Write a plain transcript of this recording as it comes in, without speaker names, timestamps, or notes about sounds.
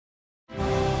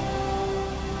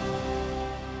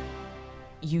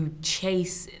you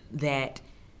chase that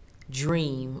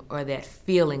dream or that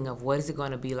feeling of what is it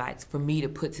going to be like for me to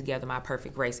put together my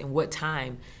perfect race, and what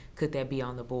time could that be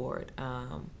on the board.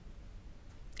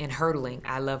 And hurdling,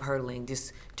 I love hurdling.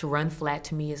 Just to run flat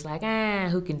to me is like,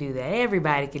 who can do that?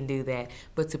 Everybody can do that.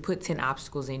 But to put 10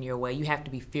 obstacles in your way, you have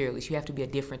to be fearless. You have to be a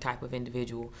different type of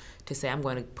individual to say, I'm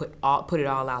going to put it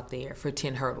all out there for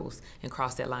 10 hurdles and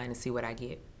cross that line and see what I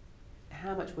get.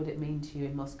 How much would it mean to you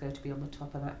in Moscow to be on the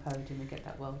top of that podium and get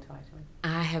that world title?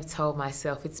 I have told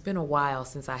myself it's been a while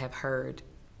since I have heard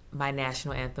my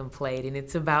national anthem played, and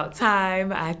it's about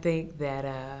time. I think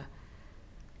that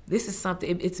this is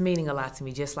something, it's meaning a lot to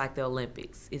me, just like the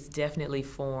Olympics. It's definitely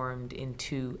formed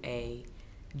into a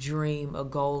dream, a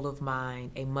goal of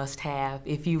mine, a must-have,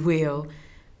 if you will.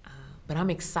 But I'm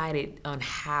excited on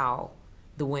how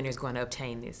the winner's going to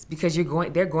obtain this, because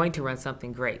they're going to run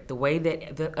something great. The way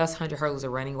that us 100 hurdlers are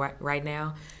running right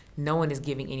now, no one is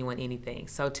giving anyone anything.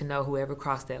 So to know whoever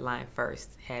crossed that line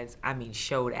first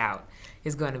showed out,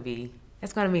 that's going to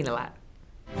mean a lot.